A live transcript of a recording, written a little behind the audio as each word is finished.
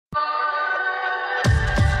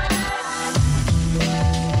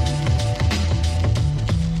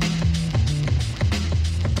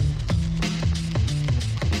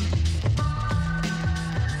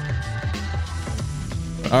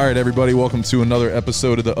All right, everybody, welcome to another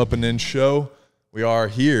episode of the Up and In Show. We are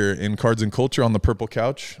here in Cards and Culture on the purple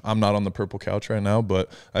couch. I'm not on the purple couch right now, but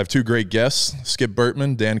I have two great guests, Skip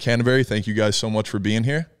Bertman, Dan Canevari. Thank you guys so much for being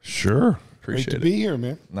here. Sure. Appreciate Great to be here,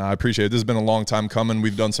 man. No, I appreciate it. This has been a long time coming.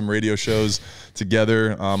 We've done some radio shows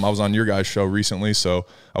together. I was on your guys' show recently, so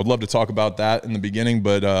I would love to talk about that in the beginning,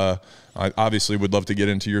 but I obviously would love to get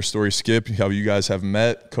into your story, Skip, how you guys have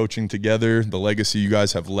met, coaching together, the legacy you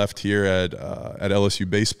guys have left here at LSU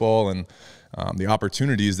baseball, and the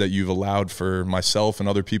opportunities that you've allowed for myself and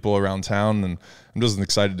other people around town. And I'm just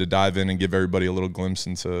excited to dive in and give everybody a little glimpse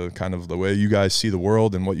into kind of the way you guys see the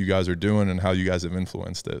world and what you guys are doing and how you guys have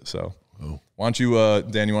influenced it. So why don't you,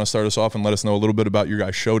 Dan, you want to start us off and let us know a little bit about your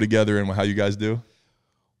guys' show together and how you guys do?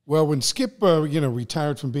 Well, when Skip,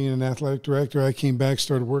 retired from being an athletic director, I came back,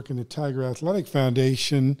 started working at Tiger Athletic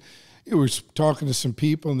Foundation. We were talking to some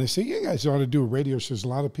people, and they say, you guys ought to do a radio show. There's a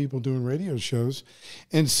lot of people doing radio shows.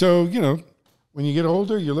 And so, when you get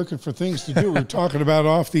older, you're looking for things to do. We're talking about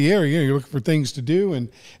off the air. You're looking for things to do, and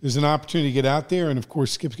there's an opportunity to get out there. And, of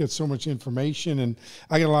course, Skip's got so much information, and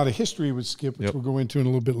I got a lot of history with Skip, which we'll go into in a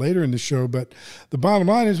little bit later in the show. But the bottom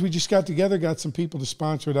line is we just got together, got some people to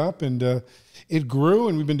sponsor it up, and it grew,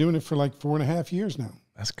 and we've been doing it for like 4.5 years now.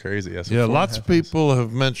 That's crazy. Yeah, lots of people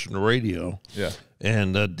have mentioned radio. Yeah.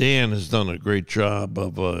 And Dan has done a great job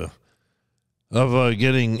of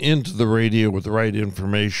getting into the radio with the right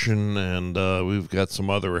information, and we've got some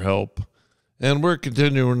other help. And we're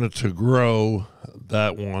continuing to grow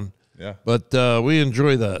that one. Yeah. But we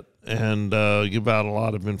enjoy that and give out a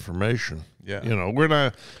lot of information. Yeah.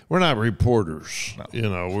 We're not reporters.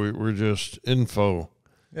 No. We're just info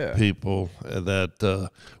people that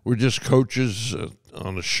we're just coaches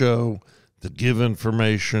on a show that give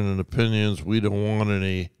information and opinions. We don't want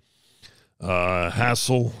any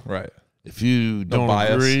hassle. Right. If you don't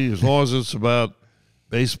agree, as long as it's about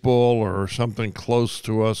baseball or something close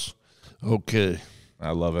to us, okay.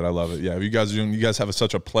 I love it. I love it. Yeah, you guys have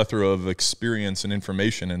such a plethora of experience and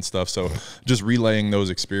information and stuff. So just relaying those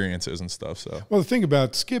experiences and stuff. So well, the thing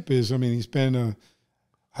about Skip is, he's been a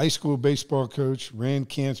high school baseball coach, ran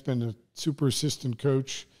camps, been a super assistant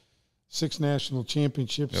coach, 6 national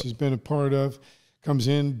championships he's been a part of. Comes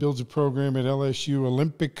in, builds a program at LSU,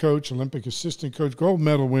 Olympic coach, Olympic assistant coach, gold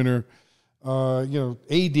medal winner. AD,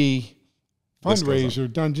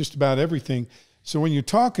 fundraiser, done just about everything. So when you're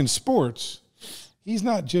talking sports, he's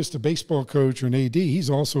not just a baseball coach or an AD. He's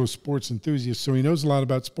also a sports enthusiast, so he knows a lot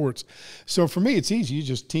about sports. So for me, it's easy. You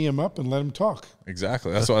just tee him up and let him talk.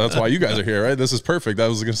 Exactly. That's why you guys are here, right? This is perfect. I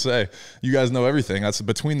was going to say, you guys know everything. That's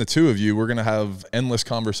between the two of you. We're going to have endless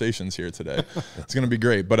conversations here today. It's going to be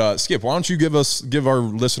great. But Skip, why don't you give our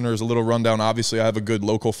listeners a little rundown? Obviously, I have a good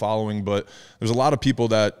local following, but there's a lot of people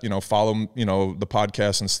that follow the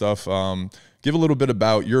podcast and stuff. Give a little bit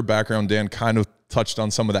about your background. Dan kind of touched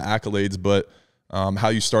on some of the accolades, but how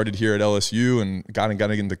you started here at LSU and got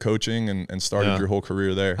into coaching and started your whole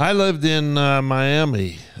career there. I lived in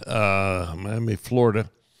Miami, Florida,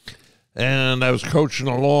 and I was coaching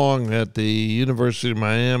along at the University of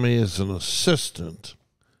Miami as an assistant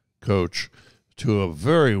coach to a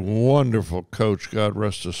very wonderful coach, God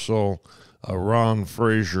rest his soul, Ron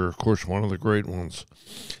Frazier, of course, one of the great ones.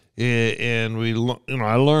 And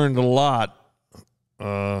I learned a lot.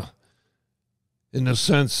 In the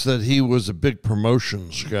sense that he was a big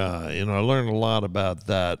promotions guy. I learned a lot about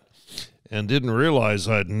that and didn't realize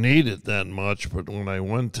I'd need it that much. But when I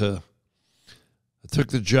took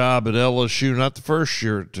the job at LSU, not the first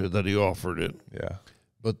year that he offered it,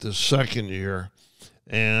 but the second year.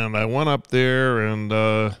 And I went up there and,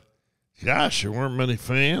 gosh, there weren't many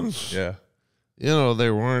fans. Yeah.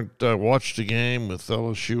 They weren't, watched the game with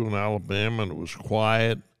LSU and Alabama, and it was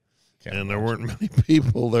quiet. There weren't many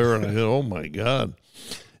people there, and I said, oh, my God.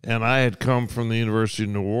 And I had come from the University of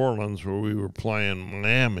New Orleans where we were playing.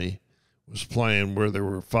 Miami was playing where there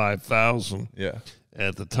were 5,000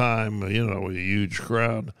 at the time, a huge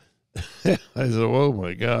crowd. I said, oh,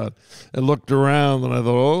 my God. I looked around, and I thought,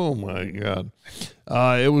 oh, my God.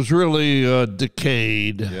 It was really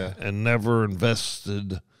decayed and never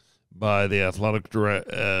invested by the athletic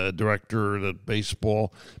director at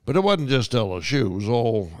baseball. But it wasn't just LSU. It was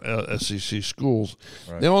all SEC schools.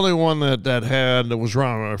 Right. The only one that was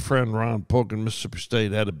our friend Ron Polk in Mississippi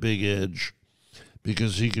State had a big edge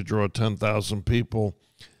because he could draw 10,000 people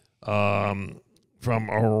from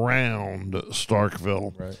around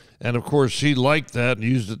Starkville. Right. And, of course, he liked that and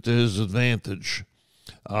used it to his advantage.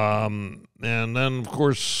 And then, of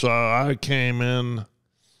course, I came in.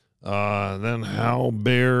 Then Hal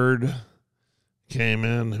Baird came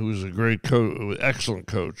in, who was a great coach, excellent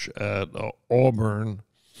coach at Auburn.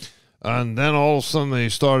 And then all of a sudden they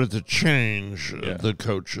started to change the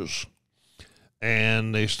coaches.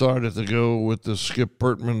 And they started to go with the Skip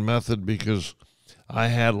Bertman method because I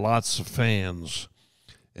had lots of fans.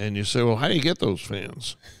 And you say, well, how do you get those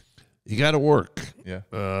fans? You got to work. Yeah.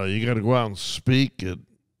 You got to go out and speak at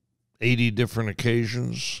 80 different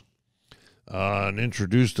occasions and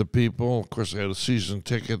introduce the people. Of course, I had a season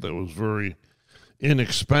ticket that was very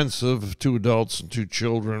inexpensive, 2 adults and 2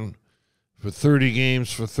 children. For 30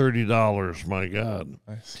 games for $30, my God.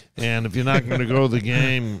 Nice. And if you're not going to go to the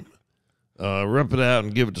game, rip it out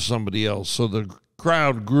and give it to somebody else. So the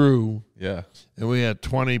crowd grew. Yeah. And we had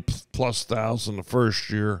 20+ thousand the first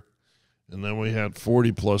year. And then we had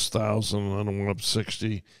 40+ thousand. And then it went up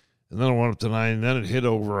 60. And then it went up to 90. And then it hit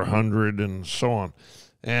over 100 and so on.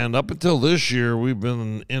 And up until this year, we've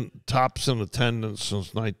been in tops in attendance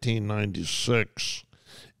since 1996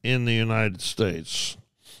 in the United States.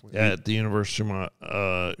 At the University at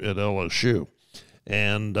LSU.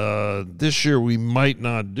 And this year we might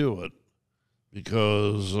not do it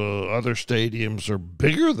because other stadiums are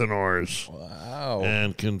bigger than ours. Wow.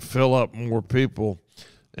 And can fill up more people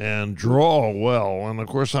and draw well. And, of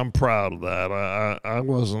course, I'm proud of that. I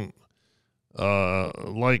wasn't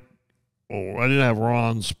I didn't have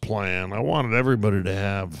Ron's plan. I wanted everybody to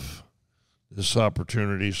have this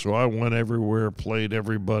opportunity, so I went everywhere, played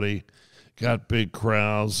everybody, got big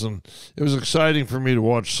crowds, and it was exciting for me to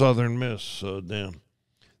watch Southern Miss, Dan.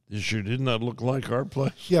 This year, didn't that look like our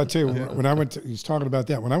place? Yeah, I'll tell you, when I went to, he's talking about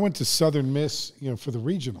that. When I went to Southern Miss, for the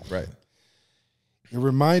regional, right, it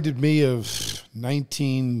reminded me of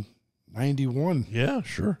 1991. Yeah,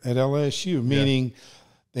 sure. At LSU, meaning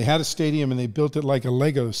they had a stadium and they built it like a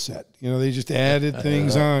Lego set. They just added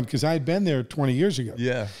things on because I had been there 20 years ago.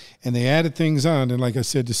 Yeah. And they added things on. And like I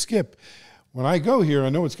said to Skip, when I go here, I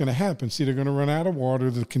know what's going to happen. See, they're going to run out of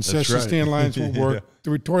water. The concession stand lines won't work.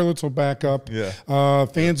 The toilets will back up. Yeah.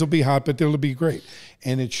 Fans will be hot, but it'll be great.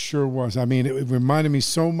 And it sure was. I mean, it reminded me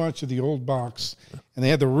so much of the old box. And they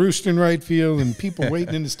had the roost in right field and people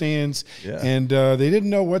waiting in the stands. Yeah. And they didn't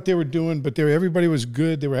know what they were doing, but everybody was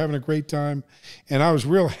good. They were having a great time. And I was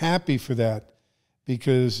real happy for that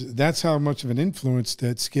because that's how much of an influence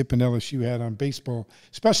that Skip and LSU had on baseball,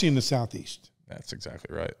 especially in the Southeast. That's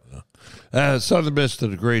exactly right. Southern Miss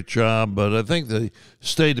did a great job, but I think the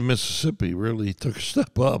state of Mississippi really took a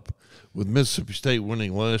step up with Mississippi State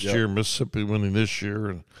winning last year, Mississippi winning this year,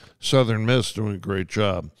 and Southern Miss doing a great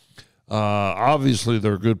job. Obviously,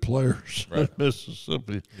 they're good players in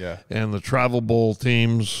Mississippi. Yeah. And the travel bowl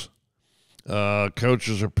teams,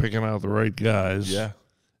 coaches are picking out the right guys. Yeah.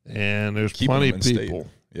 And there's plenty of people.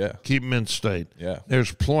 Yeah. Keep them in state. Yeah.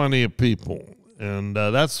 There's plenty of people. And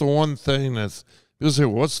that's the one thing that's, people say,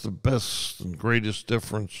 what's the best and greatest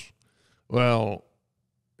difference? Well,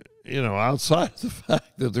 outside the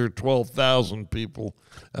fact that there are 12,000 people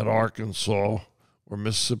at Arkansas or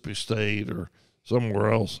Mississippi State or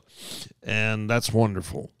somewhere else, and that's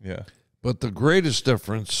wonderful. Yeah. But the greatest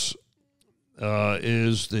difference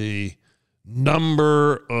is the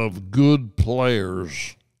number of good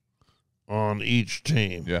players on each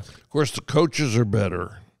team. Yeah. Of course, the coaches are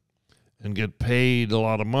better and get paid a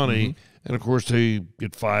lot of money, and of course they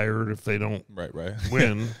get fired if they don't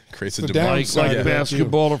win. Creates a like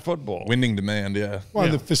basketball or football. Winning demand,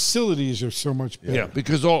 Well, the facilities are so much better. Yeah,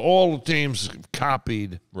 because all the teams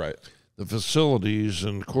copied the facilities,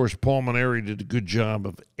 and of course Paul Maneri did a good job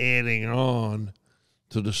of adding on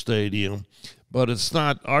to the stadium. But it's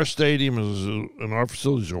not, our stadium and our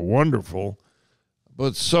facilities are wonderful,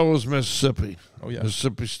 but so is Mississippi. Oh, yeah.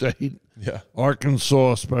 Mississippi State. Yeah.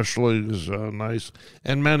 Arkansas especially is nice,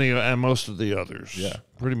 and most of the others. Yeah.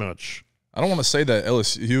 Pretty much. I don't want to say that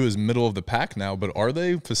LSU is middle of the pack now, but are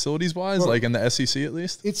they facilities-wise, like in the SEC at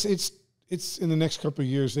least? It's in the next couple of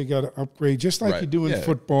years they got to upgrade, just like you do in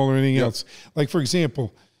football or anything else. Like, for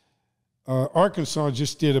example, Arkansas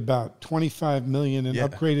just did about $25 million and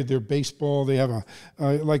upgraded their baseball. They have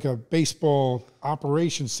a baseball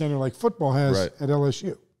operations center like football has at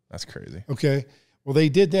LSU. That's crazy. Okay. Well, they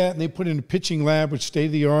did that, and they put in a pitching lab, which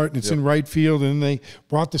state-of-the-art, and it's in right field, and they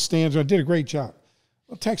brought the stands on. Did a great job.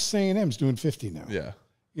 Well, Texas A&M's doing 50 now. Yeah.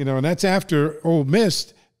 And that's after Ole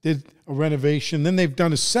Miss did a renovation. Then they've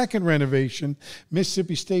done a second renovation.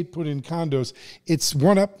 Mississippi State put in condos. It's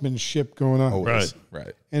one-upmanship going on. Right.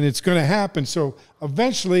 And it's going to happen. So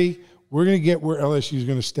eventually we're going to get where LSU is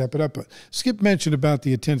going to step it up. But Skip mentioned about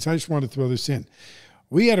the attendance. I just want to throw this in.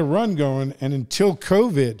 We had a run going, and until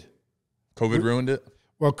COVID ruined it?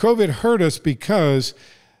 Well, COVID hurt us because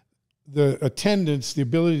the attendance, the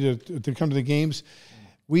ability to come to the games,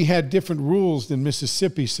 we had different rules than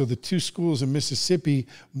Mississippi, so the 2 schools in Mississippi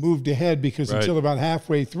moved ahead because until about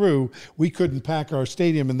halfway through, we couldn't pack our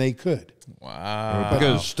stadium and they could. Wow.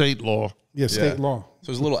 Because of state law. Yeah, state law. So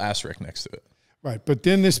there's a little asterisk next to it. Right. But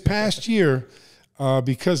then this past year,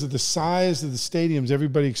 because of the size of the stadiums,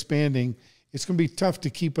 everybody expanding, it's going to be tough to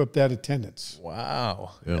keep up that attendance.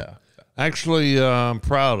 Wow. Yeah. Actually, I'm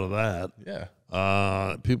proud of that. Yeah.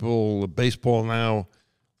 People, baseball now,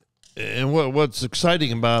 and what's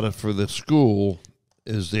exciting about it for the school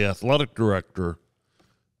is the athletic director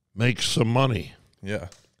makes some money. Yeah.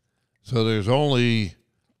 So there's only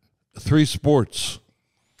 3 sports.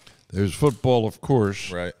 There's football, of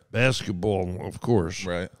course. Right. Basketball, of course.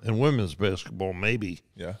 Right. And women's basketball, maybe.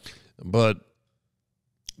 Yeah. But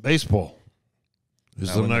baseball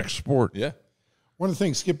is the next sport. Yeah. One of the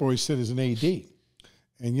things Skip always said as an AD,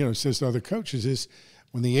 and, says to other coaches, is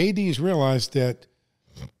when the ADs realize that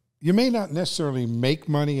you may not necessarily make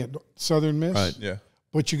money at Southern Miss, Right. Yeah.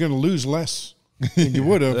 but you're going to lose less than you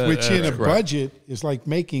would have, which in a budget is like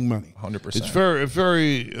making money. 100%. It's very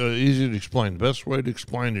easy to explain. The best way to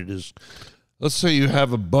explain it is, let's say you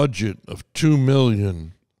have a budget of $2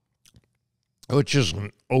 million, which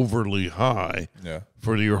isn't overly high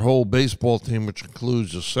for your whole baseball team, which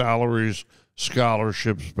includes the salaries,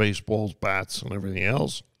 scholarships, baseballs, bats, and everything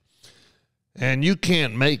else. And you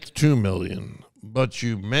can't make $2 million, but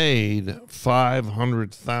you made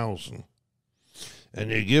 $500,000, and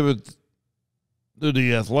you give it to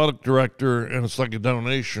the athletic director, and it's like a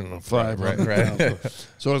donation of $500,000. Right.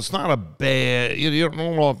 So it's not a bad. You don't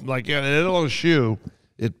know, like at LSU,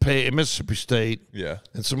 Mississippi State,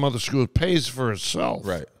 and some other school, it pays for itself.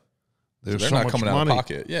 Right. There's They're so not much coming money. out of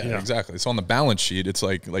pocket. Yeah, exactly. It's on the balance sheet. It's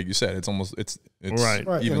like you said, it's almost it's right.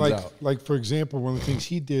 And evens out. like for example, one of the things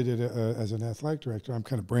he did as an athletic director, I'm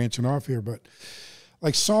kind of branching off here, but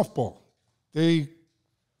like softball, they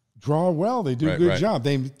draw well. They do a good job.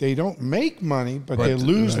 They don't make money, but they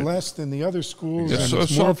lose less than the other schools. And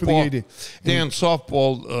it's more for the AD. Dan,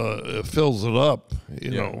 softball fills it up,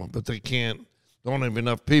 you know, but they don't have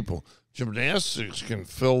enough people. Gymnastics can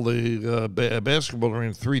fill the basketball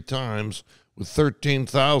arena 3 times with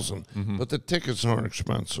 13,000, but the tickets aren't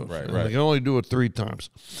expensive. Right. They can only do it 3 times.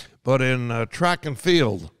 But in track and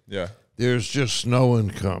field, there's just no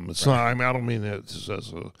income. It's not. I mean, I don't mean that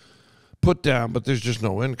as a put down, but there's just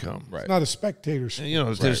no income. It's not a spectator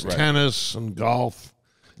sport. There's tennis and golf.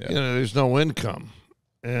 There's no income,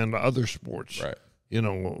 and other sports. Right.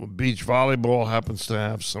 Beach volleyball happens to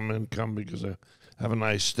have some income because they have a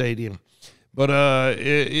nice stadium. But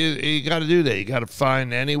you got to do that. You got to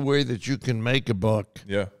find any way that you can make a buck.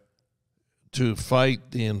 To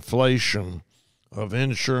fight the inflation of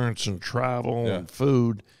insurance and travel and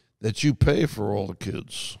food that you pay for all the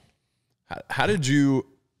kids. How did you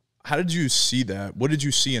see that? What did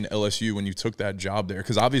you see in LSU when you took that job there?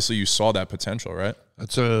 Because obviously you saw that potential, right?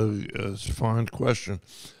 That's a fine question.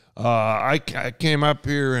 I came up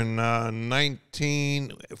here in as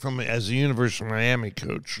a University of Miami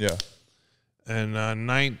coach. In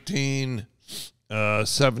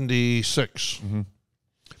 1976.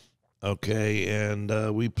 Okay,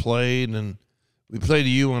 and we played at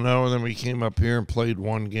UNO, and then we came up here and played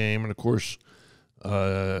one game, and of course,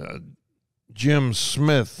 Jim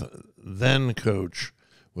Smith, then coach,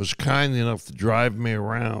 was kind enough to drive me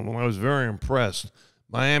around, and I was very impressed.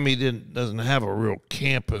 Miami doesn't have a real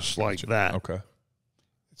campus like that. Okay.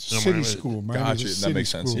 It's a city school. Gotcha. That makes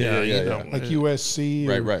sense. Yeah. Like USC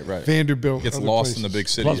right. Vanderbilt. Gets lost in the big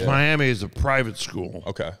city. Plus, Miami is a private school.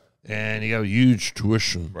 Okay. And you got huge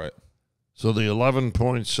tuition. Right. So the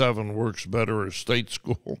 11.7 works better as state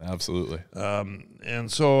school. Absolutely.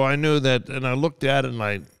 And so I knew that, and I looked at it, and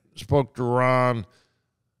I spoke to Ron.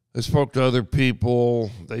 I spoke to other people.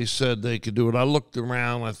 They said they could do it. I looked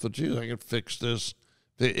around. I thought, geez, I could fix this.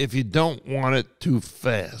 If you don't want it too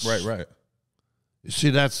fast. Right. You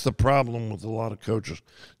see, that's the problem with a lot of coaches.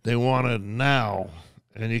 They want it now,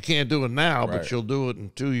 and you can't do it now, but you'll do it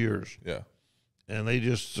in 2 years. Yeah. And they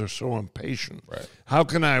just are so impatient. Right. How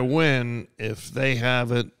can I win if they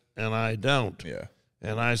have it and I don't? Yeah.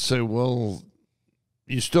 And I say, well,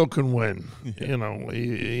 you still can win. You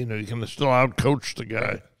can still outcoach the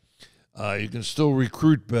guy. You can still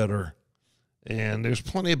recruit better. And there's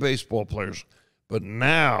plenty of baseball players. But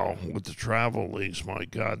now, with the travel leagues, my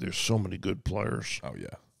God, there's so many good players. Oh,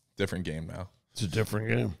 yeah. Different game now. It's a different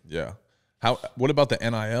game. Yeah. What about the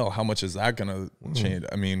NIL? How much is that going to change?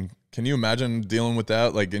 I mean, can you imagine dealing with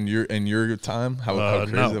that, like in your time? How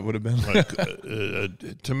crazy that would have been?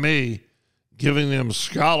 To me, giving them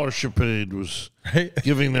scholarship aid was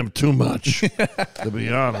giving them too much, to be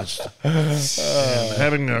honest. And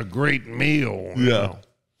having a great meal. You know.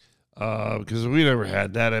 because we never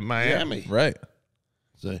had that in Miami. Yeah, right.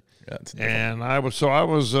 So, Yeah, and I was I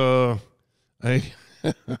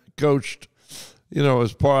coached.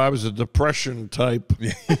 I was a depression type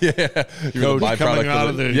coach coming out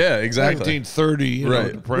of the exactly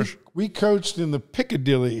 1930 depression. We coached in the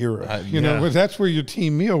Piccadilly era. Yeah. That's where your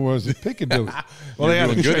team meal was, at Piccadilly. Well, they You're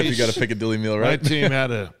had doing to good if you got a Piccadilly meal, My right? team had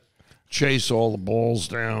to chase all the balls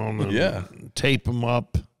down and tape them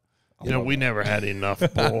up. We never had enough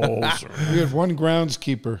balls. We had one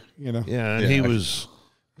groundskeeper, Yeah, and he was,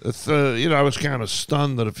 I was kind of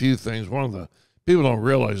stunned at a few things. One of the people don't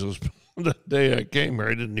realize was the day I came here,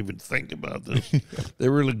 I didn't even think about this. They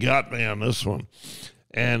really got me on this one.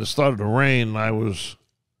 And it started to rain, and I was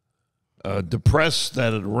depressed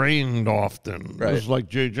that it rained often. Right. It was like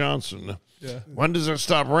Jay Johnson. Yeah. When does it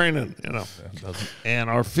stop raining? And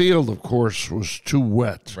our field, of course, was too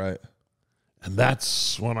wet. Right. And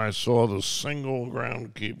that's when I saw the single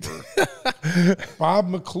groundkeeper. Bob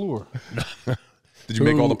McClure. Did you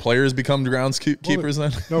make all the players become groundskeepers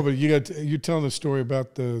then? No, but you're telling the story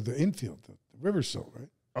about the infield, the river silt, right?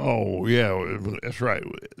 Oh yeah, that's right.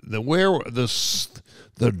 The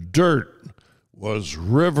dirt was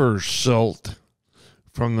river silt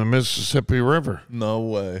from the Mississippi River. No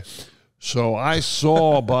way. So I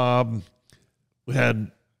saw Bob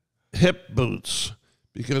had hip boots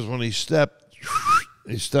because when he stepped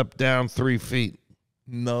down 3 feet.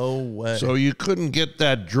 No way. So you couldn't get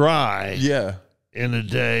that dry. Yeah. In a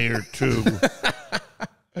day or two.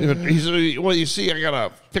 He said, well, you see, I got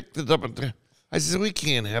to pick it up. I said, we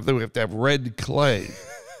can't have that. We have to have red clay.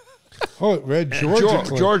 Red Georgia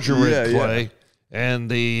clay. Georgia red clay. Yeah. And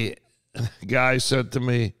the guy said to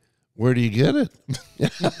me, where do you get it? You're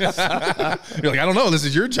like, I don't know. This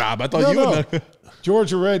is your job. I thought you would know.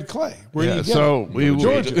 Georgia red clay. Where do you get it?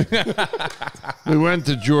 Georgia. We went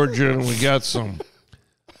to Georgia and we got some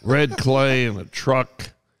red clay in a truck.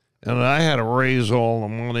 And I had to raise all the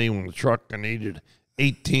money when the truck needed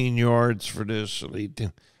 18 yards for this.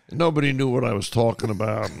 And nobody knew what I was talking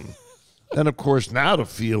about. And of course, now the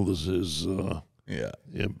field is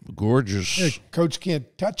gorgeous. Yeah, coach can't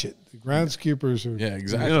touch it. The groundskeepers are. Yeah,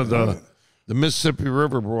 exactly. The Mississippi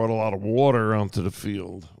River brought a lot of water onto the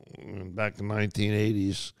field back in the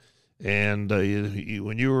 1980s. And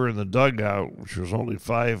when you were in the dugout, which was only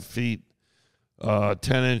 5 feet, 10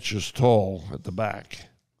 inches tall at the back.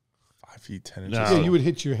 5 feet 10 inches. Yeah, you would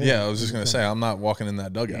hit your head. Yeah, I was just gonna say I'm not walking in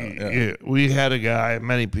that dugout. Yeah, we had a guy.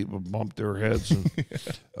 Many people bumped their heads. And,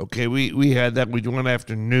 okay, we had that. We went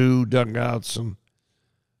after new dugouts, and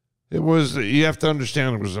it was. You have to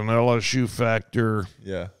understand, it was an LSU factor.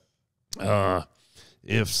 Yeah.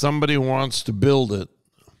 If somebody wants to build it,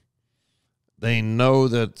 they know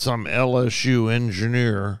that some LSU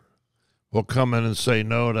engineer will come in and say,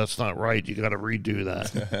 no, that's not right. You got to redo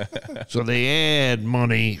that. So they add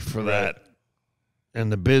money for that, and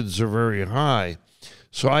the bids are very high.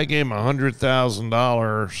 So I gave him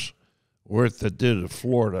 $100,000 worth that did it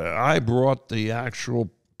Florida. I brought the actual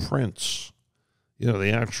prints,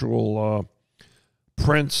 the actual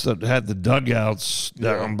prints that had the dugouts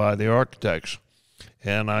down by the architects.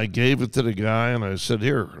 And I gave it to the guy, and I said,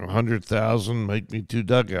 here, $100,000, make me 2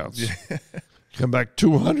 dugouts. Yeah. Come back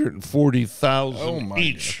 240,000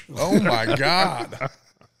 each. Oh my God,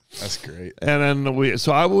 that's great. And then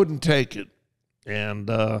so I wouldn't take it, and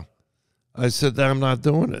I said, I'm not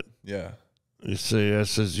doing it. Yeah. You see, I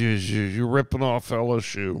says, you're ripping off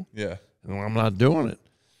LSU. Yeah. And I'm not doing it.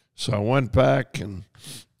 So I went back, and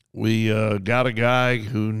we got a guy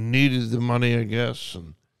who needed the money, I guess,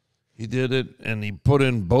 and he did it, and he put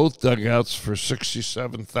in both dugouts for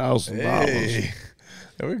 $67,000. Hey.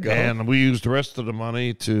 There we go. And we used the rest of the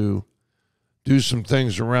money to do some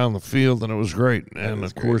things around the field, and it was great. And,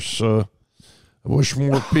 of course, I wish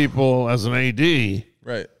more people, as an AD,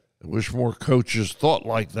 I wish more coaches thought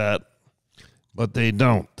like that, but they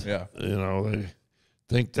don't. Yeah. They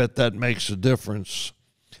think that makes a difference.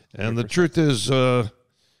 And the truth is,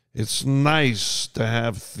 it's nice to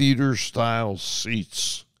have theater-style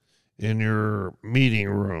seats in your meeting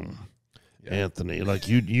room, Anthony. Like,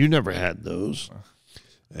 you never had those.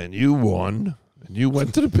 And you won, and you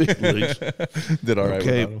went to the big leagues. Did all right.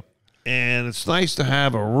 Okay, and it's nice to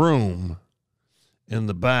have a room in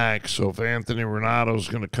the back, so if Anthony Renato's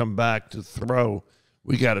going to come back to throw,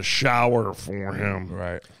 we got a shower for him.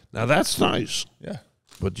 Right. Now, that's nice. Yeah.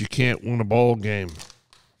 But you can't win a ball game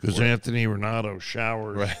because Anthony Renato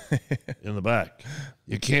showers in the back.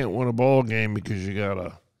 You can't win a ball game because you got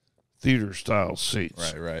a theater-style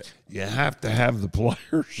seats. Right. You have to have the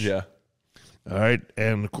players. Yeah. All right,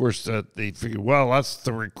 and of course that they figure, well, that's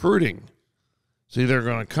the recruiting. See, they're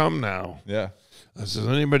going to come now. Yeah. I said,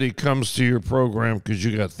 anybody comes to your program because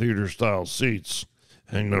you got theater-style seats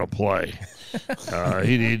ain't going to play.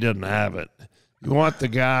 He doesn't have it. You want the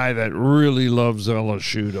guy that really loves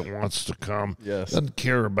LSU, that wants to come, doesn't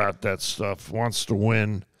care about that stuff, wants to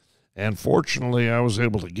win. And fortunately, I was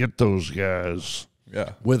able to get those guys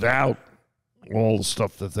without all the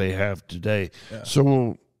stuff that they have today. Yeah.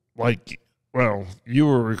 So, you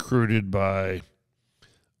were recruited by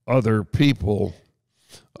other people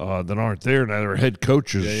that aren't there now. They're head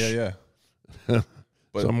coaches. Yeah.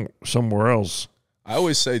 But somewhere else. I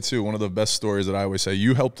always say, too, one of the best stories that I always say,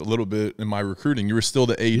 you helped a little bit in my recruiting. You were still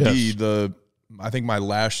the AD, I think my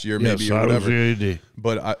last year maybe or whatever. I was the AD.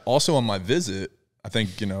 But also on my visit, I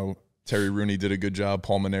think, Terry Rooney did a good job.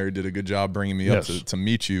 Paul Maneri did a good job bringing me up to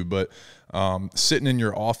meet you. But sitting in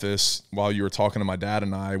your office while you were talking to my dad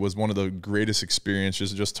and I was one of the greatest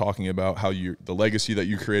experiences, just talking about how the legacy that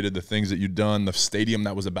you created, the things that you've done, the stadium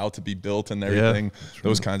that was about to be built and everything,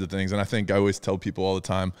 those kinds of things. And I think I always tell people all the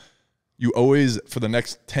time, you always, for the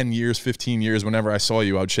next 10 years, 15 years, whenever I saw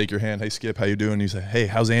you, I would shake your hand. Hey, Skip, how you doing? And you say, hey,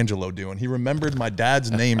 how's Angelo doing? He remembered my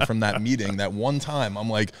dad's name from that meeting that one time.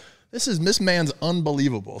 I'm like, this man's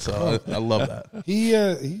unbelievable. So I love that.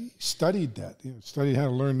 He studied that. Studied how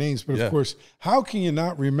to learn names. But, of course, how can you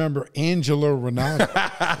not remember Angelo Renato?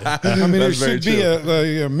 I mean, there should be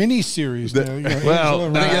a mini-series. I think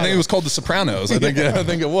it was called The Sopranos. I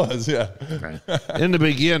think it was, In the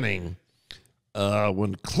beginning,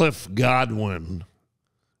 when Cliff Godwin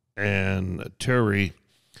and Terry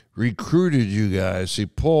recruited you guys, see,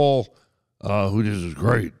 Paul, who is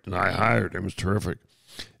great, and I hired him, was terrific.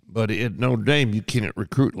 But at Notre Dame, you can't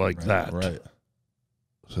recruit like that. Right.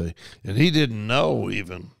 See, and he didn't know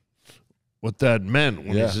even what that meant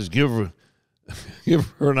when he says, give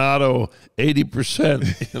Renato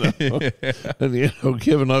 80%,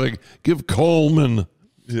 and give Coleman.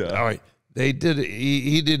 Yeah. All right. They did.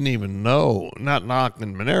 He didn't even know. Not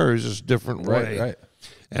knocking Maneri, it's just a different way. Right.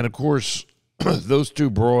 And of course, those two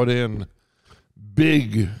brought in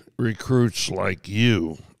big recruits like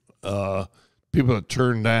you. People that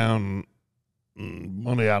turned down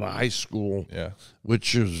money out of high school,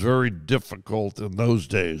 which is very difficult in those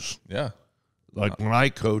days. Yeah. Like when I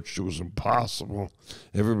coached, it was impossible.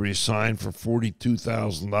 Everybody signed for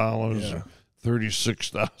 $42,000 or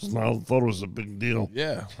 $36,000. Thought it was a big deal.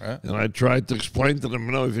 Yeah, right. And I tried to explain to them,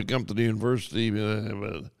 if you come to the university, we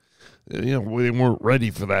weren't ready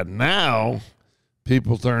for that. Now,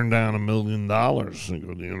 people turn down $1 million and go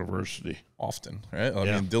to the university. Often, right? I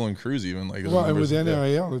mean, Dylan Cruz even. And with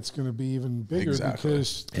NIL, it's going to be even bigger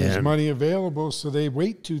because there's money available, so they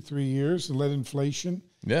wait 2-3 years and let inflation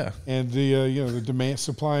and the demand,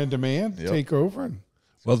 supply and demand take over.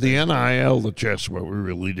 Well, the NIL that you asked about, we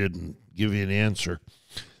really didn't give you an answer.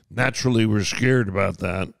 Naturally, we're scared about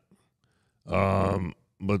that.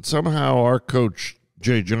 But somehow our coach,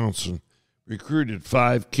 Jay Johnson, recruited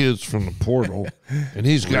 5 kids from the portal, and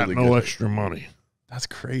he's got no extra money. That's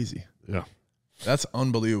crazy. Yeah. That's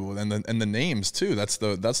unbelievable. And the names, too. That's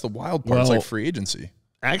the wild part. It's like free agency.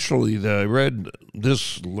 Actually, I read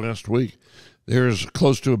this last week. There's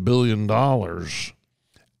close to $1 billion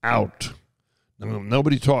out.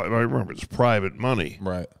 Nobody talks. I remember it's private money,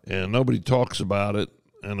 right? And nobody talks about it.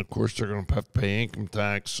 And of course, they're going to have to pay income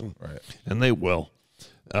tax, and they will,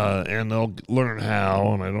 and they'll learn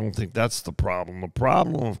how. And I don't think that's the problem. The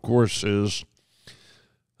problem, of course, is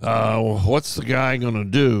what's the guy going to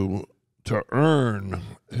do to earn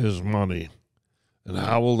his money, and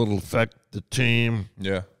how will it affect the team,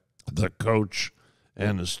 the coach,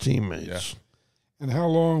 and his teammates? And how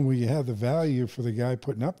long will you have the value for the guy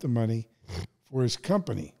putting up the money for his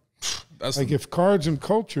company? If Cards and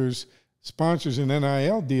Cultures sponsors an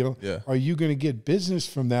NIL deal, are you going to get business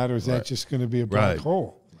from that, or is that just going to be a black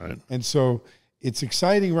hole? Right. And so it's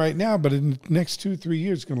exciting right now, but in the next 2-3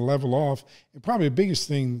 years, it's going to level off. And probably the biggest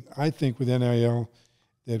thing, I think, with NIL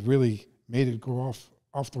that really made it go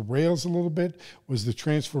off the rails a little bit was the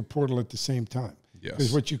transfer portal at the same time.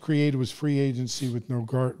 Because what you created was free agency with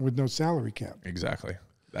no salary cap. Exactly.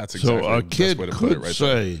 That's exactly so a kid could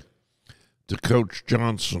say to Coach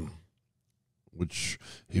Johnson, which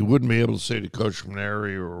he wouldn't be able to say to Coach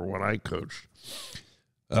Maneri or when I coached.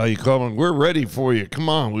 You call him, we're ready for you. Come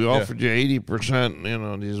on, we offered you 80%.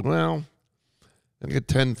 And he says, well, I get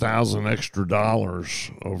 $10,000 extra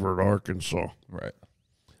dollars over at Arkansas. Right.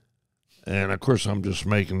 And of course, I'm just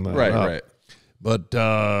making that up. Right. But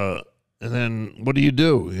and then what do you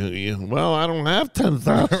do? Well, I don't have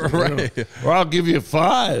 10,000. Right. Or I'll give you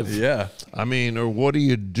 5. Yeah. I mean, or what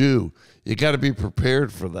do? You got to be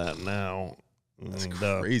prepared for that now. That's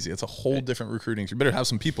crazy. It's a whole different recruiting. You better have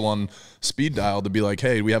some people on speed dial to be like,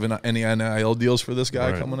 hey, we have any NIL deals for this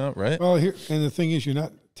guy coming up, right? Well, and the thing is, you're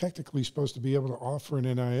not technically supposed to be able to offer an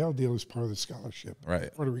NIL deal as part of the scholarship,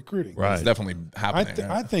 right? Part of recruiting, right? It's definitely happening.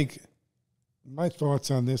 I think my thoughts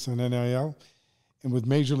on this on NIL and with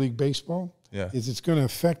Major League Baseball is it's going to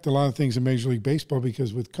affect a lot of things in Major League Baseball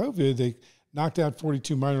because with COVID they knocked out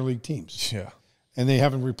 42 minor league teams, and they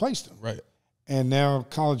haven't replaced them, right? And now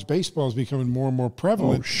college baseball is becoming more and more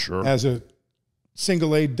prevalent as a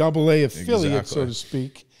single A, double A affiliate, so to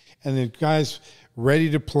speak. And the guy's ready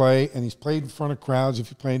to play, and he's played in front of crowds if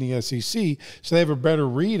you play in the SEC, so they have a better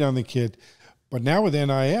read on the kid. But now with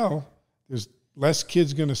NIL, there's less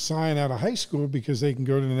kids going to sign out of high school because they can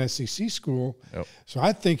go to an SEC school. Yep. So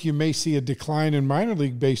I think you may see a decline in minor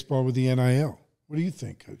league baseball with the NIL. What do you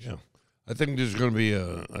think, Coach? Yeah. I think there's going to be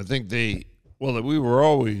we were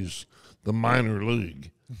always – the minor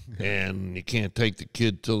league, and you can't take the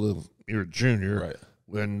kid till you're a junior. Right.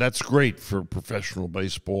 And that's great for professional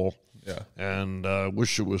baseball. Yeah. And I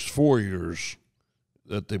wish it was 4 years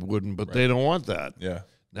that they wouldn't, but they don't want that. Yeah.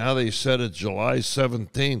 Now they set it July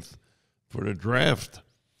 17th for the draft.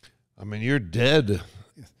 I mean, you're dead.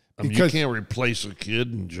 I mean, you can't replace a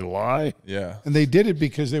kid in July. Yeah. And they did it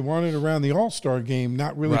because they wanted around the All-Star game,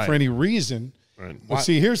 not really for any reason. Right. Well,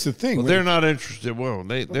 see, here's the thing. Well, they're not interested. Well,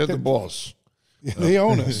 they're the boss. They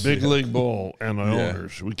own us. Big league ball and the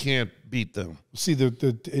owners. We can't beat them. See,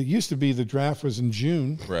 it used to be the draft was in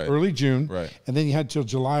June, early June, and then you had till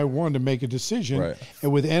July 1 to make a decision. Right.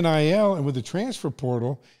 And with NIL and with the transfer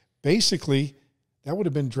portal, basically, that would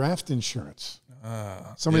have been draft insurance.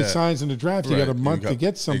 Somebody signs in the draft, you got a month to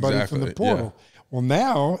get somebody from the portal. Well,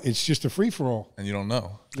 now it's just a free-for-all. And you don't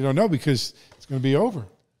know. You don't know because it's going to be over.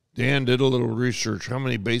 Dan did a little research. How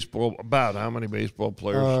many baseball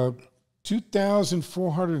players?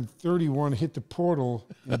 2,431 hit the portal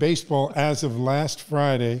in baseball as of last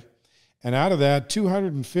Friday. And out of that,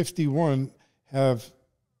 251 have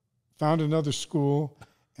found another school.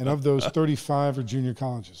 And of those, 35 are junior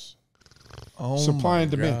colleges. Supply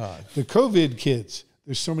and demand. God. The COVID kids.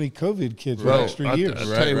 There's so many COVID kids for extra years.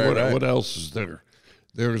 I'll tell you what else is there.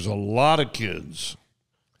 There's a lot of kids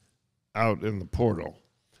out in the portal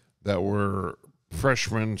that were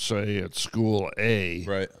freshmen, say, at school A.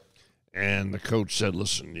 Right. And the coach said,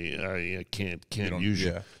 listen, you can't use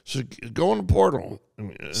you. So go in the portal.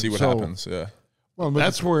 See what happens, Well,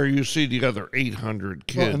 that's where you see the other 800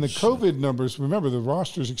 kids. Well, and the COVID numbers, remember, the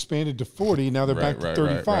roster's expanded to 40. Now they're back to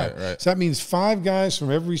 35. Right. So that means 5 guys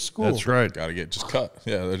from every school. That's right. Got to get just cut.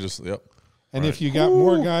 Yeah, they're just, And if you got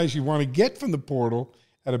more guys you want to get from the portal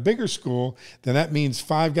at a bigger school, then that means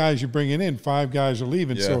 5 guys you're bringing in, 5 guys are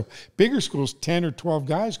leaving. Yeah. So bigger schools, 10 or 12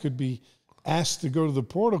 guys could be asked to go to the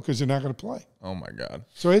portal because they're not going to play. Oh, my God.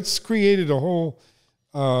 So it's created a whole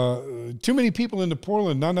too many people in the portal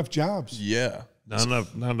and not enough jobs. Yeah.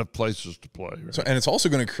 Not enough places to play. Right? So, and it's also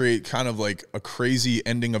going to create kind of like a crazy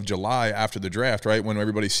ending of July after the draft, right? When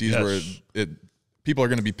everybody sees where people are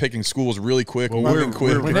going to be picking schools really quick, moving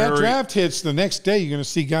quick. When that draft hits, the next day you're going to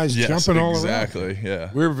see guys jumping all around. Exactly, yeah.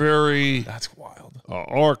 That's wild.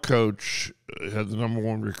 Our coach had the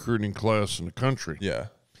 #1 recruiting class in the country. Yeah.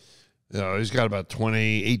 He's got about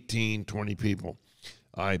 18, 20 people.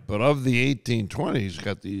 But of the 18, 20, he's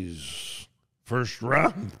got these first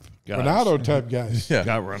round guys. Ronaldo type guys.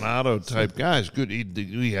 Got Ronaldo type guys. Good. He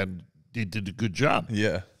did a good job.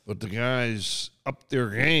 Yeah. But the guys upped their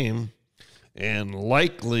game, and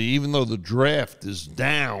likely, even though the draft is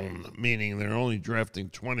down, meaning they're only drafting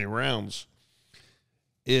 20 rounds,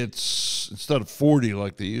 it's instead of 40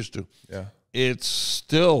 like they used to. Yeah. It's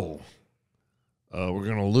still we're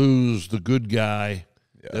going to lose the good guy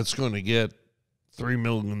that's going to get $3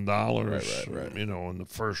 million, in the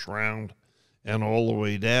first round and all the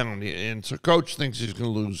way down. And so coach thinks he's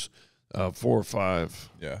going to lose 4 or 5.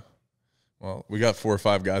 Yeah. Well, we got 4 or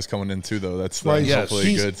 5 guys coming in too, though. That's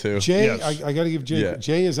hopefully good too. Jay, I got to give Jay. Yeah.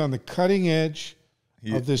 Jay is on the cutting edge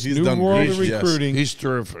of this new world of recruiting. He's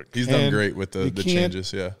terrific. He's done great with the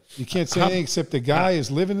changes. Yeah. You can't say anything except the guy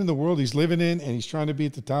is living in the world he's living in, and he's trying to be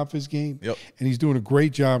at the top of his game. Yep. And he's doing a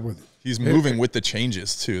great job with it. He's moving with the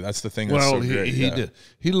changes too. That's the thing. That's so great. He did.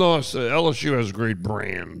 He lost. LSU has a great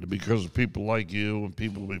brand because of people like you and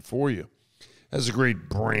people before you. Has a great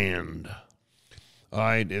brand. All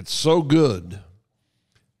right, it's so good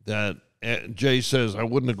that Jay says I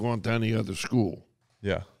wouldn't have gone to any other school.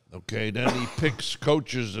 Yeah. Okay. Then he picks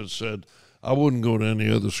coaches that said I wouldn't go to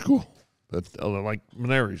any other school, but like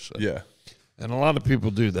Canevari said. Yeah. And a lot of people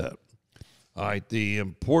do that. All right. The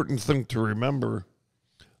important thing to remember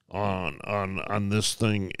on this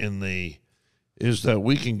thing is that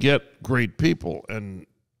we can get great people. And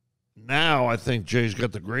now I think Jay's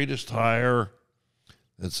got the greatest hire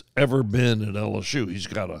that's ever been at LSU. He's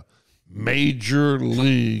got a major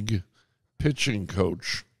league pitching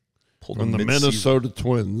coach from the Minnesota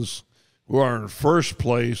Twins, who are in first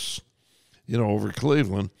place, over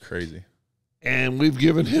Cleveland. Crazy. And we've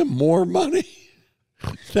given him more money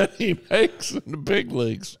than he makes in the big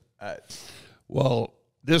leagues. Well,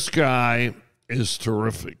 this guy is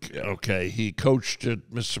terrific. Yeah. Okay, he coached at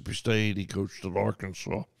Mississippi State. He coached at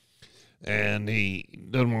Arkansas. And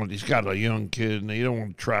he's got a young kid, and he don't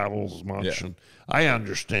want to travel as much. Yeah. And I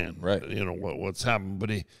understand, right? What's happened,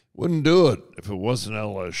 but he wouldn't do it if it wasn't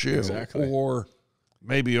LSU or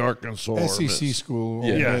maybe Arkansas, SEC school,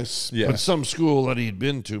 but some school that he'd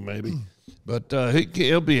been to, maybe. But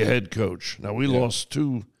he'll be a head coach. Now we lost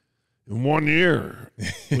 2 in 1 year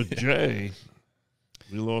with Jay.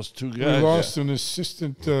 We lost 2 guys. We lost an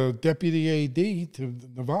assistant deputy AD to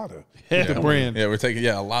Nevada. Yeah, the brand. Yeah, we're taking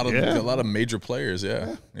a lot of major players.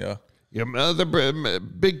 Yeah. The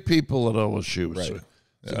big people at LSU. Right.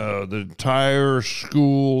 So, the entire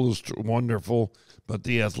school is wonderful, but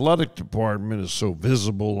the athletic department is so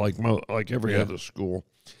visible, like every other school,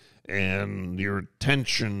 and your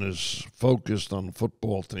attention is focused on the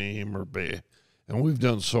football team and we've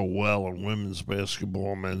done so well in women's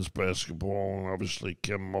basketball, men's basketball, and obviously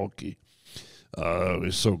Kim Mulkey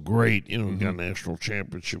is so great. We got a national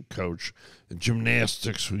championship coach. In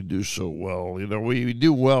gymnastics, we do so well. We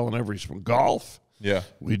do well in every sport. Golf,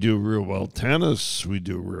 we do real well. Tennis, we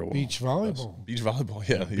do real well. Beach volleyball, beach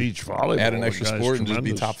volleyball. Add an extra sport and just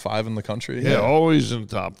be top 5 in the country. Yeah, always in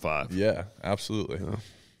top 5. Yeah, absolutely. Yeah.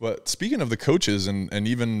 But speaking of the coaches and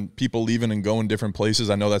even people leaving and going different places,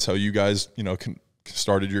 I know that's how you guys,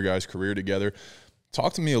 started your guys' career together.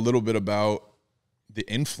 Talk to me a little bit about the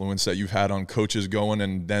influence that you've had on coaches going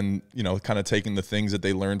and then, kind of taking the things that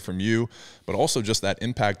they learned from you, but also just that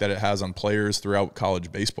impact that it has on players throughout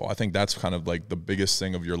college baseball. I think that's kind of like the biggest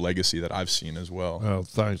thing of your legacy that I've seen as well. Oh,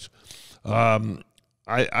 thanks.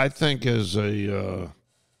 I think as a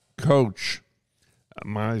coach,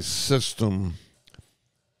 my system,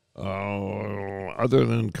 other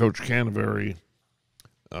than Coach Canevari,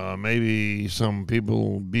 maybe some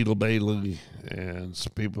people, Beetle Bailey, and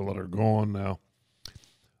some people that are gone now,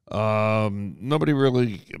 nobody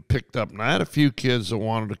really picked up. And I had a few kids that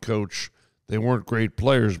wanted to coach. They weren't great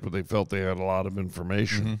players, but they felt they had a lot of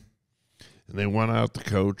information. And they went out to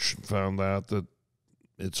coach and found out that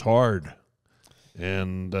it's hard.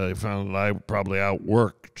 And they found that I probably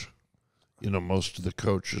outworked, most of the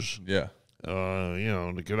coaches. Yeah.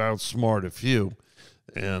 To get outsmart a few.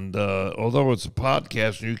 And although it's a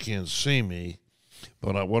podcast and you can't see me,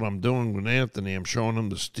 but what I'm doing with Anthony, I'm showing him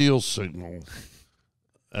the steal signal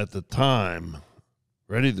at the time.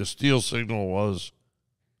 Ready? The steal signal was...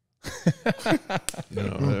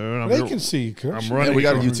 they can see you, Coach. I'm running. We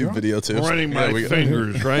got a YouTube video, too. I'm running my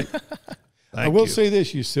fingers, right? I will say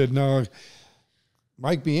this. You said, no...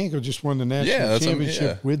 Mike Bianco just won the national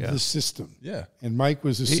championship with the system. Yeah. And Mike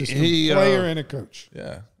was a system player and a coach.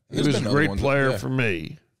 Yeah. He was a great player for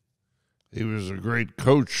me. He was a great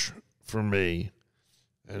coach for me.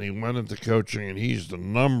 And he went into coaching, and he's the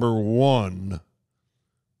number 1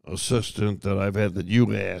 assistant that I've had that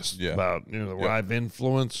you asked about, where I've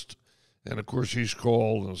influenced. And, of course, he's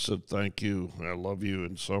called and said, thank you, I love you.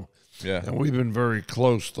 And so, and we've been very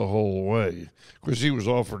close the whole way. Of course, he was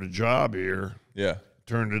offered a job here. Yeah.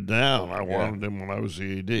 Turned it down. I wanted him when I was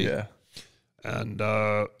the AD. Yeah. And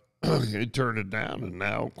he turned it down, and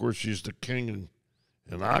now, of course, he's the king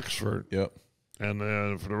in Oxford. Yep.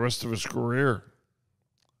 And for the rest of his career.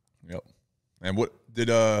 Yep. And what did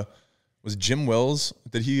was Jim Wells?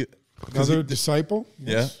 Did he another disciple?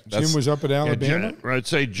 Yes. Yeah, Jim was up at Alabama. Yeah, I'd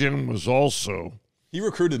say Jim was also. He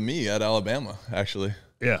recruited me at Alabama, actually.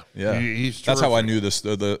 Yeah, yeah. He's terrific. That's how I knew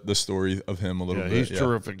the story of him a little bit. He's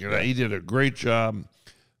terrific. Yeah. He did a great job.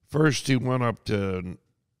 First, he went up to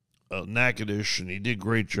Natchitoches, and he did a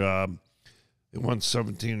great job. He won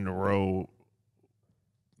 17 in a row.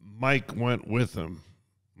 Mike went with him,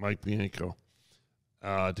 Mike Bianco,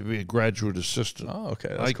 to be a graduate assistant. Oh, okay.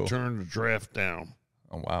 That's Mike cool. turned the draft down.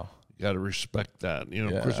 Oh, wow. You got to respect that.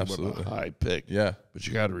 Of course, it was a high pick. Yeah. But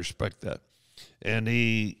you got to respect that. And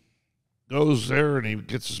he goes there, and he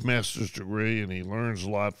gets his master's degree, and he learns a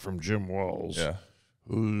lot from Jim Wells. Yeah.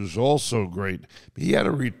 Who's also great. He had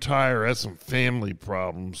to retire, had some family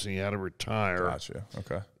problems. He had to retire. Gotcha.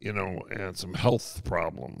 Okay. And some health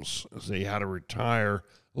problems. So he had to retire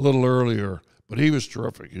a little earlier, but he was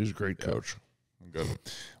terrific. He was a great coach. Good.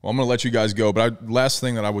 Well, I'm going to let you guys go, but last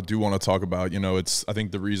thing that I do want to talk about, I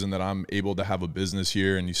think the reason that I'm able to have a business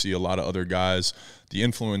here, and you see a lot of other guys, the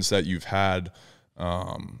influence that you've had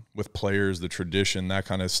with players, the tradition, that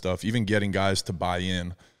kind of stuff, even getting guys to buy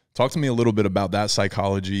in. Talk to me a little bit about that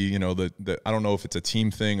psychology, I don't know if it's a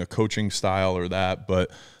team thing, a coaching style or that,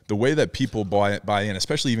 but the way that people buy in,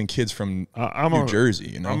 especially even kids from New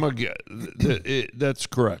Jersey, that's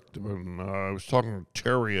correct. When I was talking to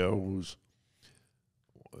Terrio, who's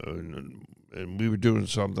and we were doing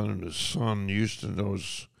something, and his son Houston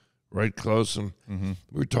was right close, and we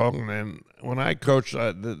were talking. And when I coached,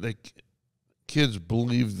 the kids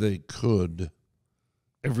believed they could.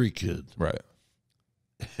 Every kid, right?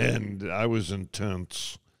 And I was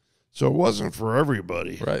intense, so it wasn't for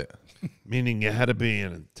everybody, right? Meaning you had to be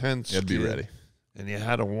an intense. You had to be ready, and you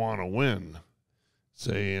had to want to win.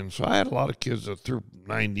 And so I had a lot of kids that threw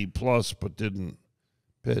 90 plus but didn't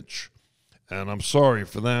pitch. And I'm sorry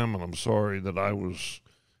for them, and I'm sorry that I was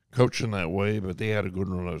coaching that way, but they had a good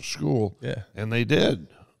run at school. Yeah. And they did.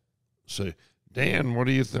 So, Dan, what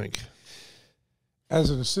do you think? As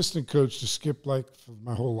an assistant coach to Skip, for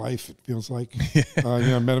my whole life, it feels like.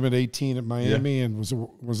 I met him at 18 at Miami and was a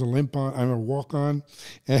walk-on.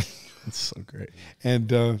 And that's so great.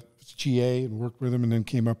 And GA and worked with him and then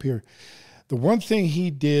came up here. The one thing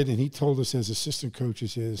he did, and he told us as assistant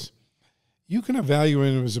coaches, is you can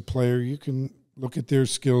evaluate him as a player. You can look at their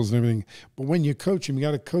skills and everything. But when you coach him, you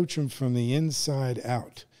got to coach him from the inside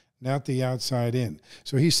out, not the outside in.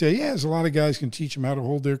 So he said, there's a lot of guys can teach them how to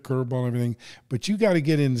hold their curveball and everything, but you got to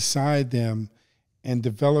get inside them and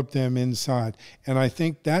develop them inside. And I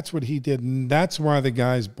think that's what he did, and that's why the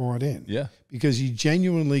guys bought in. Yeah. Because he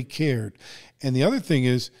genuinely cared. And the other thing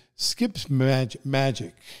is, Skip's magic.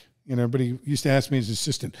 Everybody used to ask me as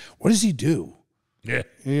assistant, what does he do? Yeah.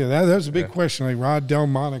 Yeah, that was a big question. Like Rod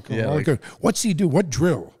Delmonico. Yeah, what's he do? What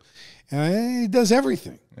drill? And he does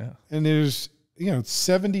everything. Yeah. And there's,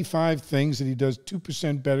 75 things that he does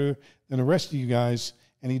 2% better than the rest of you guys,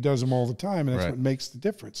 and he does them all the time, and that's what makes the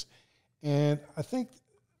difference. And I think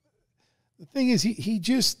the thing is he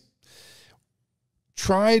just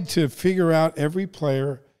tried to figure out every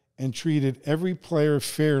player and treated every player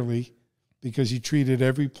fairly because he treated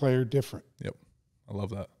every player different. Yep. I love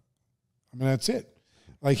that. I mean, that's it.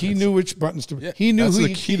 He knew which buttons to. He knew who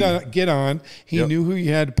he get on. He knew who he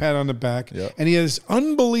had to pat on the back, and he had this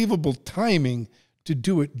unbelievable timing to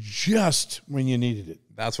do it just when you needed it.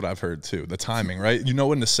 That's what I've heard too. The timing, right? You know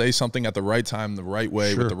when to say something at the right time, the right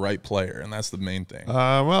way, with the right player, and that's the main thing.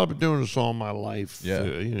 Well, I've been doing this all my life.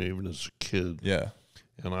 Even as a kid. Yeah.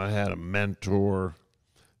 And I had a mentor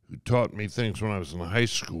who taught me things when I was in high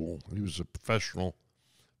school. He was a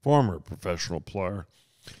former professional player.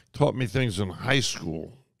 Taught me things in high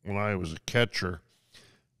school when I was a catcher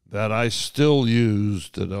that I still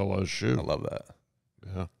used at LSU. I love that.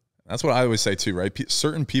 Yeah. That's what I always say too, right?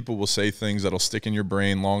 Certain people will say things that'll stick in your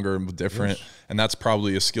brain longer and different, and that's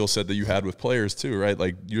probably a skill set that you had with players too, right?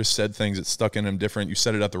 Like you just said things that stuck in them different. You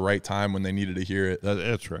said it at the right time when they needed to hear it.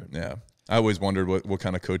 That's right. Yeah. I always wondered what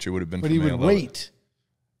kind of coach it would have been. But he would wait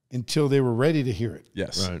until they were ready to hear it.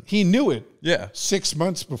 Yes. Right. He knew it 6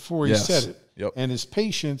 months before he said it. Yep. And his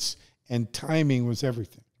patience and timing was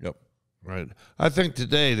everything. Yep. Right. I think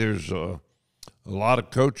today there's a lot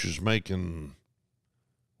of coaches making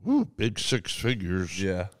big six figures.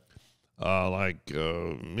 Yeah. Like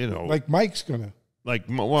Mike's going to.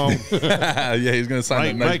 Yeah, he's going to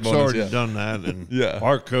sign that nice Mike's bonus. already done that, and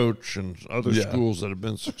our coach and other schools that have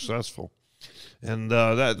been successful. And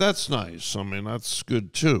that's nice. I mean, that's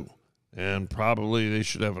good too. And probably they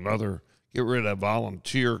should have get rid of that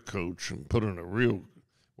volunteer coach and put in a real,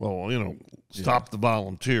 stop the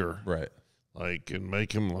volunteer. Right. And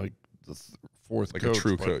make him like the fourth like coach. A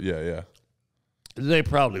true coach. Yeah. They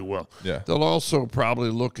probably will. Yeah. They'll also probably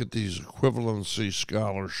look at these equivalency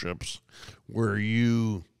scholarships where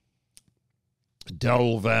you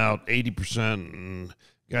delve out 80% and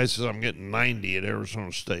guy says, I'm getting 90 at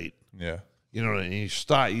Arizona State. Yeah. And you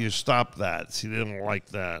stop that. See, they don't like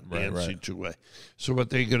that, the NC2A. So what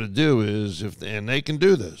they're going to do is, and they can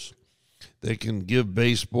do this, they can give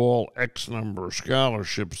baseball X number of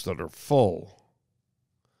scholarships that are full.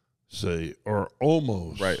 Say, or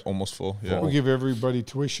almost. Right, almost full. Yeah. We'll give everybody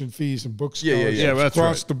tuition fees and book Yeah, scholarships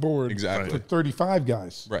across the board. Exactly. For 35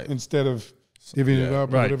 guys. Right. Instead of giving it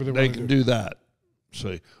up or whatever they want to do. They can do that.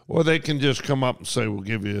 Say, or they can just come up and say, we'll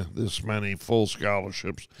give you this many full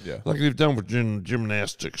scholarships. Yeah. Like they've done with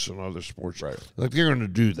gymnastics and other sports. Right. Like they're going to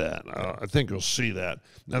do that. I think you'll see that.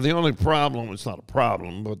 Now, the only problem, it's not a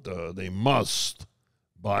problem, but they must,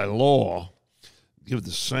 by law, give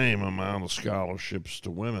the same amount of scholarships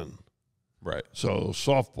to women Right. So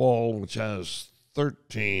softball, which has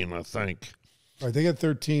 13, I think. Right, they got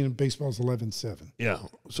 13, and baseball's 11-7. Yeah,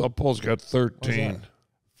 softball's got 13.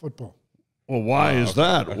 Football. Well, why is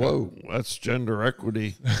that? Whoa, that's gender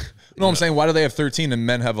equity. No, I'm saying, why do they have 13 and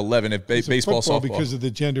men have 11 if baseball, football, softball? because of the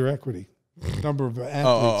gender equity. Number of athletes.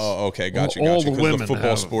 Okay, got you. All the Because women the football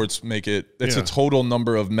have- sports make it's a total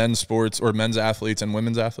number of men's sports or men's athletes and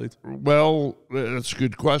women's athletes. Well, that's a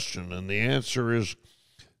good question, and the answer is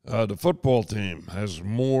the football team has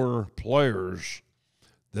more players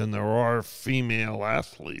than there are female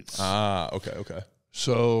athletes. Okay.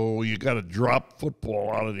 So you got to drop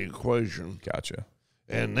football out of the equation. Gotcha.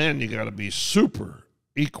 And then you got to be super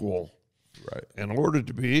equal. Right. In order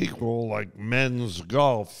to be equal, like men's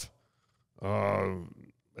golf, at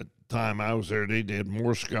the time I was there, they did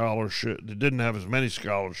more scholarship. They didn't have as many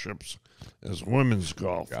scholarships as women's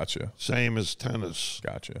golf. Gotcha. Same as tennis.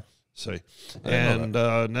 Gotcha. Say, and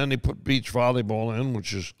then they put beach volleyball in,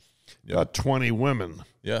 which is got 20 women.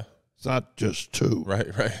 Yeah. It's not just 2. Right.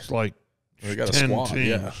 It's like We got a 10 squad.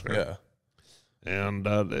 teams. Yeah. And,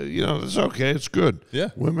 it's okay. It's good. Yeah.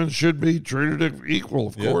 Women should be treated equal,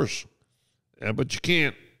 of course. But you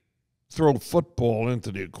can't throw football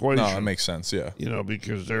into the equation. No, that makes sense. Yeah.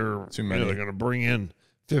 Because they're Too many. They're going to bring in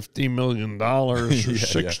 $50 million or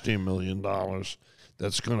 $60 million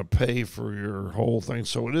that's going to pay for your whole thing.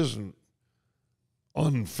 So it isn't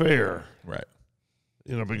unfair. Right.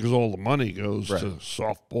 Because all the money goes Right. to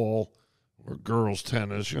softball or girls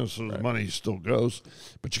tennis, so the money still goes.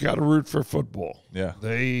 But you got to root for football. Yeah.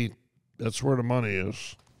 That's where the money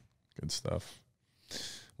is. Good stuff.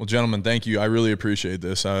 Well, gentlemen, thank you. I really appreciate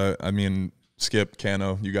this. Skip,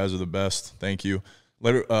 Cano, you guys are the best. Thank you.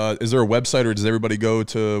 Is there a website, or does everybody go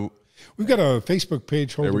to? We've got a Facebook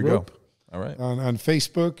page, Hold There we the Rope. go. All right. On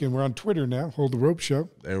Facebook, and we're on Twitter now, Hold the Rope Show.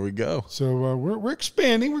 There we go. So we're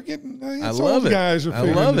expanding. We're getting. I love it. Guys are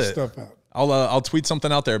figuring this stuff out. I'll tweet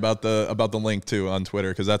something out there about the link too on Twitter,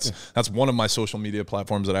 because that's one of my social media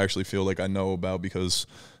platforms that I actually feel like I know about, because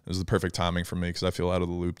it was the perfect timing for me, because I feel out of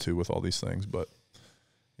the loop too with all these things. But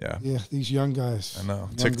yeah, these young guys. I know.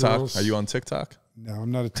 Young TikTok. girls. Are you on TikTok? No,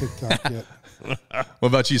 I'm not a TikTok yet. What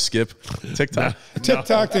about you, Skip? TikTok.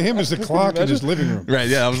 TikTok to him is the clock in his living room. Right.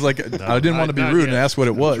 Yeah. I was like, I didn't want to be not rude yet. and ask what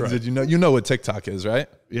it was. Right. Did you know? You know what TikTok is, right?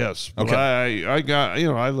 Yes, but Okay. I got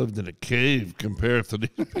I lived in a cave compared to these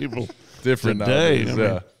people Different today.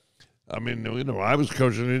 nowadays, I was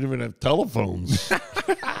coaching. They didn't even have telephones. So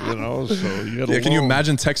you had Yeah, can you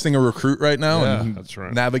imagine texting a recruit right now Yeah, and that's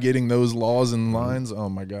right. navigating those laws and lines? Oh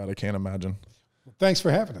my God, I can't imagine. Thanks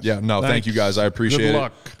for having us. Yeah, no, thank you guys. I appreciate Good it.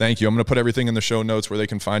 luck. Thank you. I'm going to put everything in the show notes where they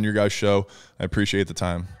can find your guys' show. I appreciate the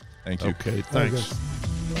time. Thank you. Okay, All right, thanks. guys.